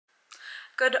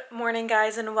Good morning,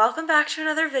 guys, and welcome back to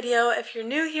another video. If you're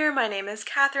new here, my name is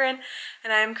Katherine,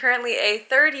 and I am currently a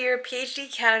third-year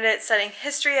PhD candidate studying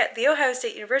history at The Ohio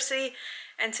State University,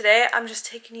 and today I'm just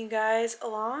taking you guys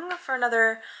along for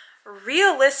another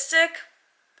realistic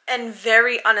and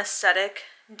very unaesthetic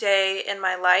day in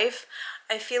my life.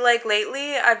 I feel like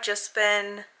lately I've just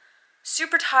been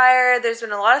super tired. There's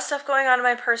been a lot of stuff going on in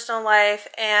my personal life,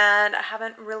 and I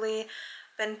haven't really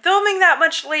been filming that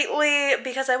much lately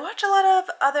because I watch a lot of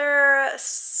other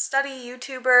study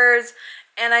YouTubers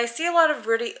and I see a lot of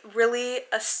really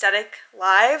aesthetic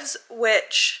lives,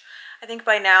 which I think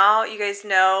by now you guys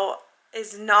know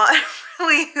is not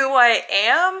really who I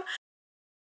am.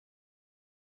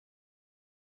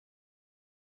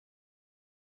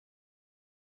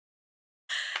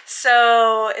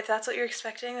 So if that's what you're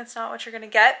expecting, that's not what you're gonna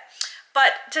get.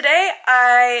 But today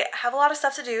I have a lot of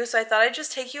stuff to do, so I thought I'd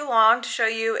just take you along to show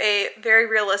you a very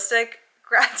realistic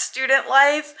grad student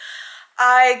life.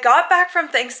 I got back from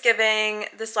Thanksgiving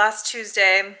this last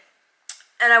Tuesday,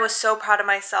 and I was so proud of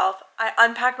myself. I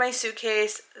unpacked my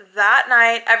suitcase that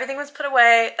night, everything was put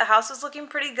away, the house was looking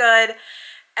pretty good,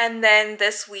 and then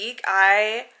this week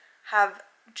I have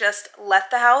just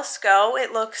let the house go.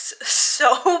 It looks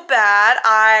so bad.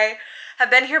 I have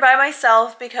been here by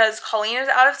myself because Colleen is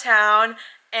out of town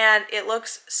and it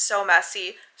looks so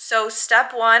messy. So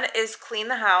step one is clean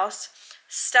the house.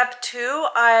 Step two,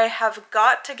 I have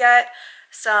got to get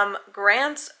some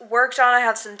grants worked on. I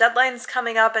have some deadlines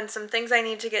coming up and some things I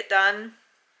need to get done.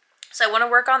 So I want to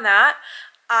work on that.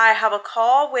 I have a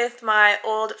call with my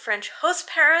old French host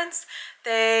parents.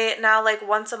 They now, like,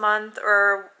 once a month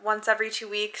or once every 2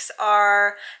 weeks,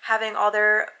 are having all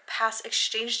their past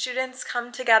exchange students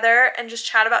come together and just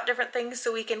chat about different things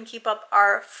so we can keep up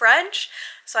our French.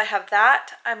 So I have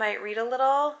that. I might read a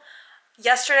little.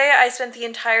 Yesterday I spent the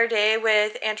entire day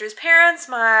with Andrew's parents,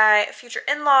 my future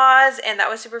in-laws, and that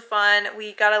was super fun.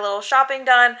 We got a little shopping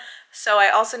done, so I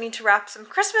also need to wrap some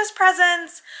Christmas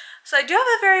presents. So I do have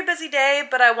a very busy day,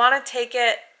 but I want to take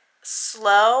it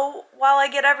slow while I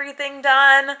get everything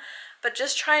done, but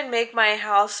just try and make my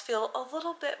house feel a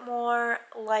little bit more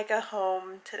like a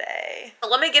home today. So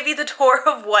let me give you the tour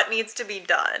of what needs to be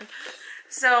done.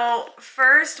 So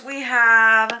first we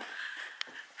have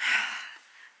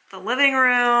the living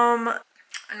room,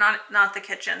 not the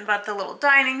kitchen, but the little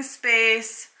dining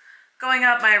space. Going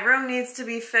up, my room needs to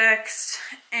be fixed,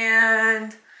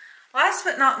 and last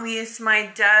but not least, my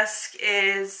desk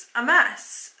is a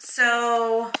mess.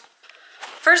 So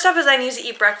first up is I need to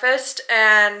eat breakfast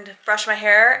and brush my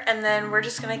hair, and then we're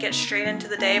just gonna get straight into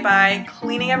the day by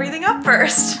cleaning everything up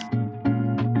first.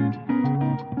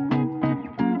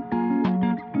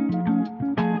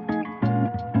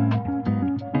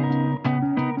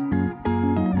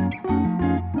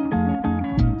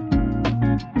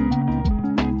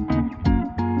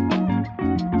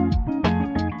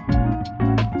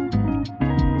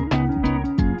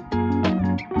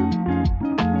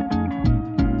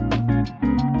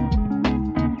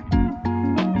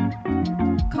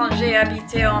 Quand j'ai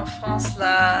habité en France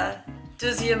la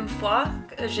deuxième fois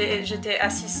que j'étais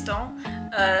assistant,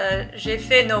 j'ai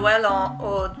fait Noël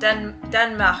au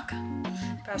Danemark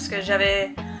parce que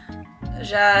j'ai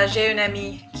une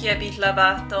amie qui habite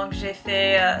là-bas, donc j'ai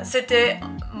fait, c'était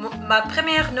ma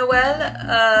première Noël,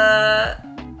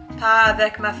 pas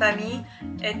avec ma famille,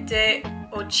 était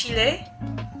au Chili,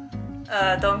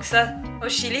 donc ça, au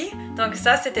Chili, donc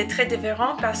ça c'était très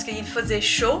différent parce qu'il faisait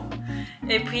chaud.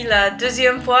 Et puis la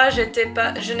deuxième fois, je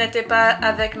n'étais pas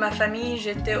avec ma famille,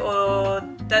 j'étais au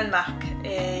Danemark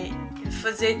et il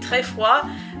faisait très froid,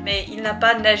 mais il n'a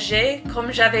pas neigé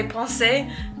comme j'avais pensé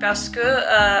parce que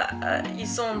ils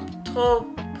sont trop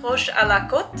proches à la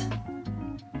côte,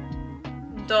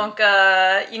 donc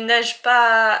il neige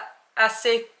pas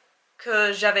assez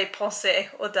que j'avais pensé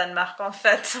au Danemark en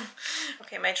fait.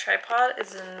 Okay, my tripod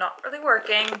is not really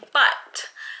working, but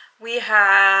we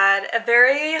had a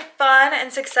very fun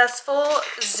and successful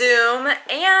Zoom,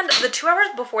 and the 2 hours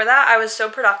before that I was so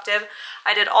productive.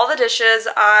 I did all the dishes.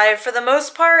 I, for the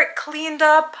most part, cleaned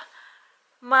up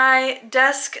my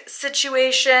desk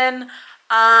situation.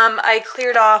 I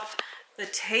cleared off the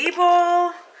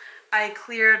table. I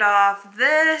cleared off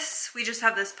this. We just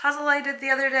have this puzzle I did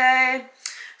the other day.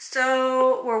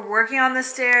 So we're working on the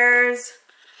stairs.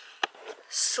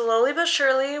 Slowly but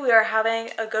surely, we are having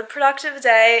a good productive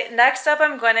day. Next up,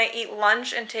 I'm going to eat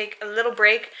lunch and take a little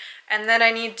break, and then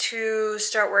I need to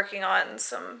start working on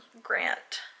some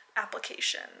grant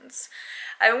applications.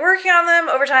 I've been working on them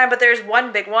over time, but there's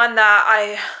one big one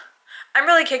that I'm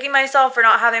really kicking myself for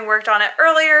not having worked on it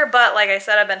earlier, but like I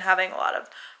said, I've been having a lot of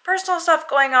personal stuff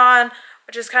going on,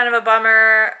 which is kind of a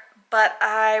bummer, but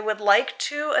I would like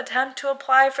to attempt to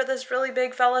apply for this really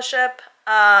big fellowship.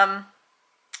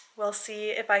 We'll see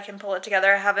if I can pull it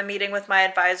together. I have a meeting with my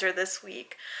advisor this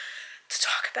week to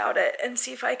talk about it and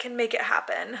see if I can make it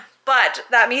happen. But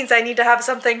that means I need to have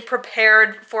something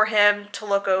prepared for him to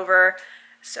look over.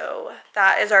 So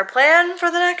that is our plan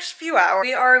for the next few hours.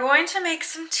 We are going to make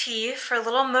some tea for a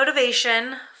little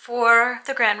motivation for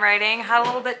the grant writing. Had a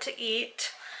little bit to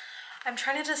eat. I'm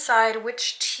trying to decide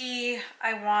which tea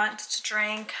I want to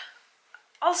drink.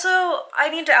 Also, I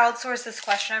need to outsource this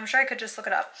question. I'm sure I could just look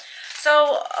it up.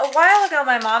 So a while ago,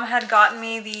 my mom had gotten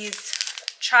me these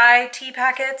chai tea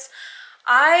packets.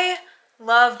 I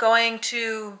love going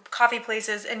to coffee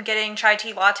places and getting chai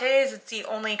tea lattes. It's the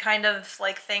only kind of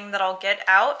like thing that I'll get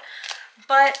out.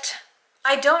 But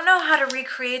I don't know how to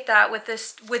recreate that with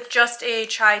just a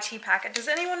chai tea packet. Does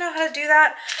anyone know how to do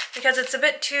that? Because it's a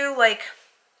bit too like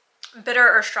bitter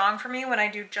or strong for me when I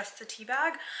do just the tea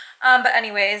bag. But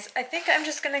anyways, I think I'm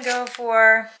just gonna go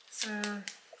for some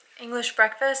English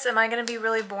breakfast. Am I gonna be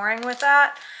really boring with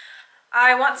that?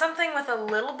 I want something with a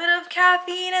little bit of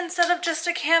caffeine instead of just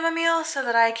a chamomile so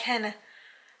that I can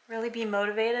really be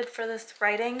motivated for this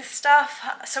writing stuff.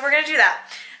 So we're gonna do that.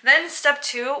 Then step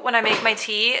 2, when I make my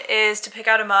tea, is to pick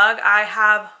out a mug. I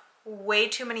have way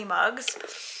too many mugs.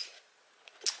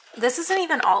 This isn't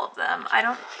even all of them. I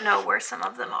don't know where some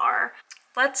of them are.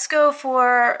 Let's go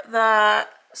for the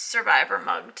Survivor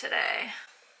mug today.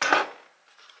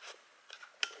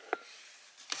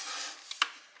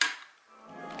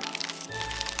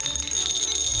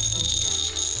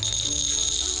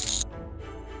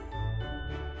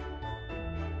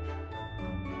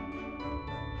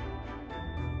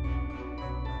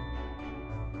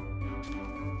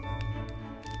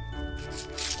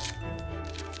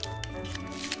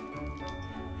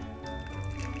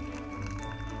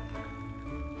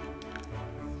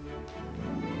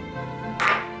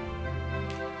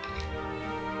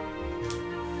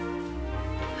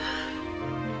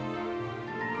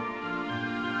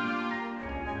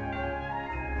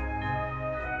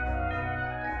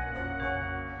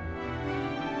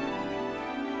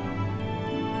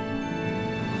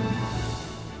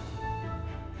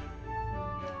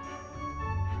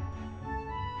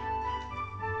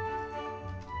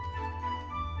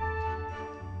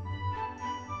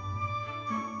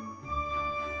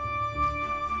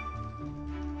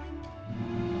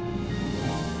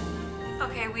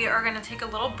 Okay, we are gonna take a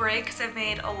little break because I've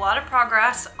made a lot of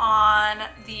progress on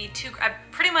the 2. I've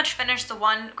pretty much finished the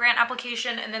 1 grant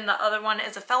application, and then the other one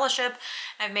is a fellowship.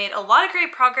 I've made a lot of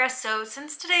great progress. So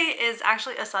since today is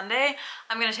actually a Sunday,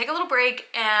 I'm gonna take a little break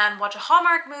and watch a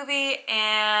Hallmark movie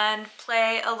and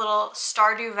play a little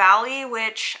Stardew Valley,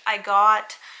 which I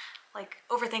got like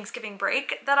over Thanksgiving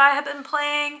break that I have been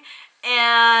playing.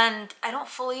 And I don't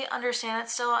fully understand it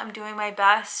still. I'm doing my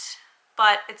best,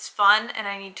 but it's fun and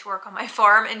I need to work on my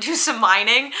farm and do some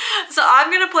mining. So I'm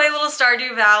gonna play a little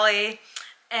Stardew Valley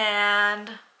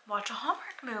and watch a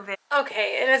Hallmark movie.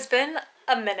 Okay, it has been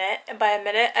a minute, and by a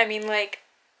minute I mean like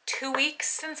 2 weeks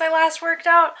since I last worked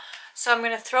out. So I'm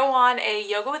gonna throw on a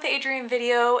Yoga with Adriene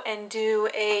video and do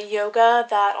a yoga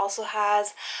that also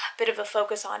has a bit of a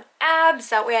focus on abs.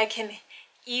 That way I can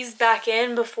ease back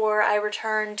in before I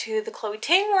return to the Chloe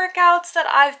Ting workouts that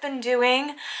I've been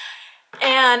doing.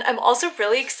 And I'm also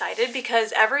really excited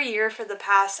because every year for the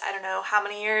past, I don't know how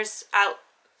many years,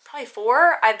 probably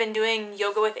 4, I've been doing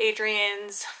Yoga with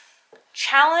Adriene's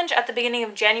challenge at the beginning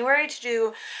of January to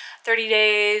do 30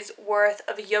 days worth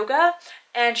of yoga.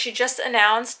 And she just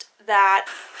announced that,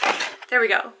 there we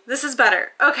go, this is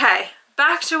better. Okay,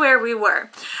 back to where we were.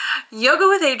 Yoga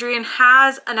with Adriene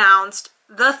has announced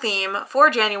the theme for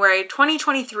January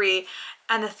 2023.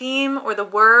 And the theme or the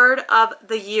word of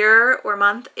the year or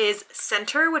month is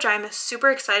center, which I'm super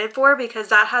excited for because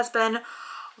that has been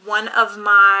one of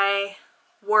my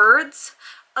words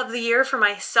of the year for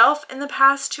myself in the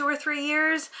past 2 or 3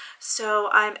 years. So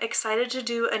I'm excited to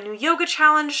do a new yoga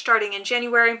challenge starting in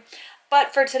January.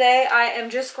 But for today, I am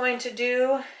just going to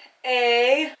do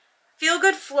a feel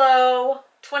good flow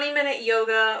 20-minute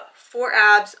yoga for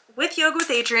abs with Yoga with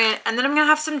Adriene. And then I'm gonna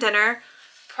have some dinner,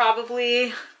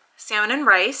 probably salmon and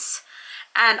rice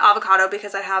and avocado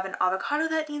because I have an avocado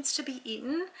that needs to be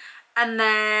eaten. And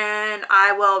then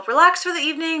I will relax for the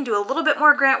evening, do a little bit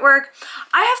more grant work.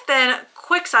 I have been,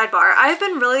 quick sidebar, I have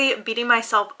been really beating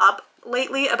myself up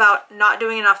lately about not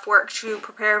doing enough work to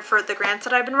prepare for the grants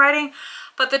that I've been writing.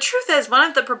 But the truth is, one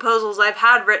of the proposals I've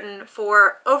had written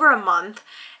for over a month,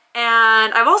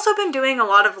 And I've also been doing a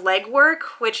lot of legwork,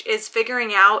 which is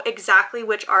figuring out exactly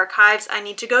which archives I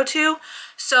need to go to.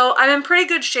 So I'm in pretty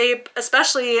good shape,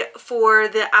 especially for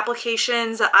the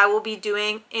applications that I will be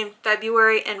doing in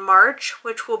February and March,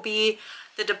 which will be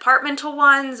the departmental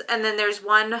ones. And then there's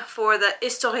one for the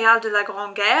Historial de la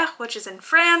Grande Guerre, which is in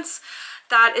France.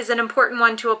 That is an important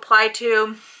one to apply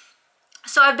to.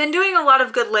 So I've been doing a lot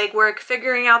of good legwork,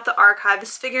 figuring out the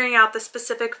archives, figuring out the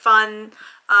specific fonds.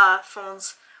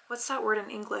 What's that word in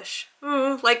English?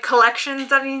 Like collections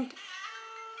that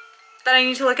I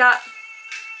need to look at.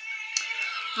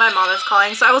 My mom is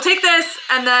calling, so I will take this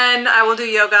and then I will do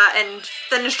yoga and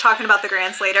finish talking about the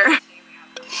grants later.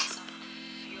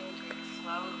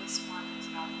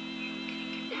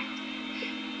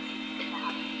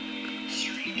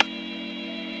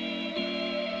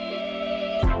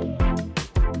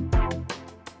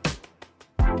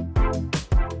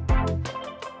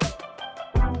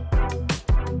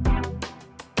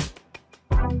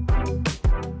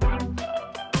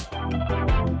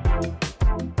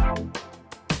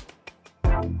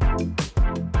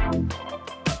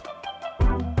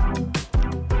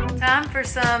 Time for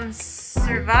some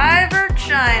Survivor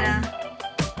China.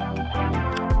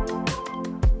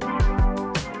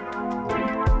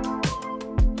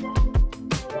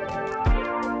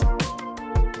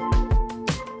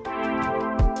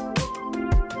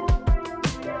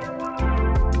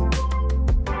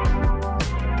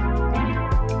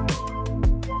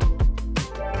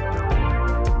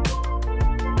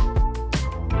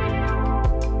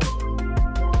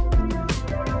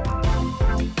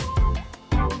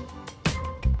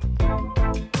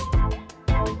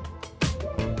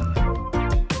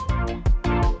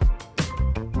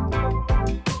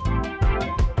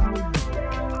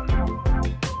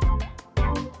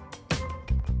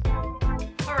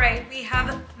 We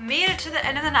have made it to the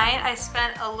end of the night. I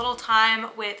spent a little time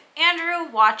with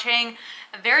Andrew watching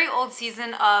a very old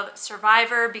season of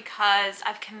Survivor because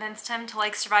I've convinced him to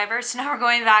like Survivor, so now we're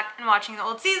going back and watching the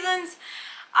old seasons.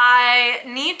 I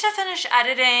need to finish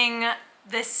editing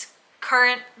this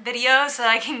current video so that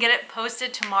I can get it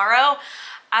posted tomorrow.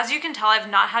 As you can tell,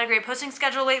 I've not had a great posting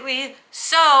schedule lately,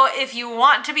 so if you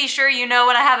want to be sure you know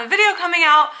when I have a video coming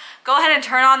out, go ahead and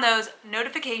turn on those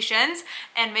notifications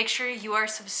and make sure you are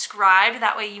subscribed.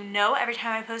 That way you know every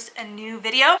time I post a new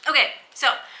video. Okay, so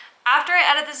after I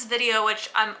edit this video, which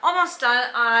I'm almost done,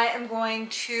 I am going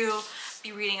to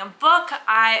be reading a book.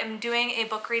 I am doing a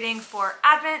book reading for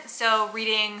Advent, so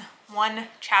reading one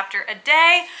chapter a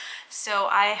day. So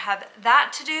I have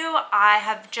that to do. I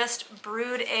have just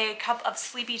brewed a cup of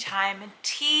sleepy time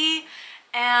tea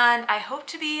and I hope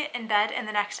to be in bed in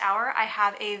the next hour. I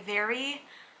have a very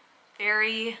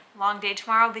long day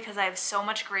tomorrow because I have so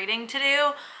much grading to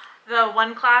do. The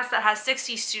one class that has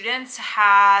 60 students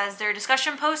has their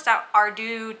discussion posts that are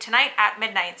due tonight at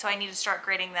midnight, so I need to start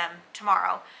grading them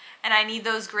tomorrow. And I need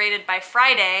those graded by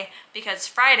Friday because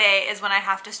Friday is when I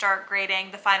have to start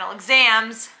grading the final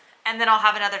exams, and then I'll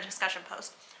have another discussion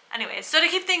post. Anyways, so to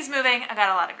keep things moving, I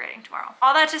got a lot of grading tomorrow.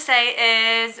 All that to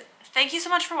say is thank you so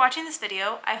much for watching this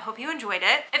video. I hope you enjoyed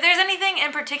it. If there's anything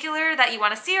in particular that you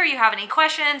want to see or you have any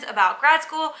questions about grad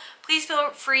school, please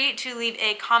feel free to leave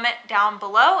a comment down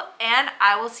below, and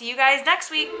I will see you guys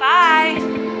next week.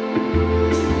 Bye!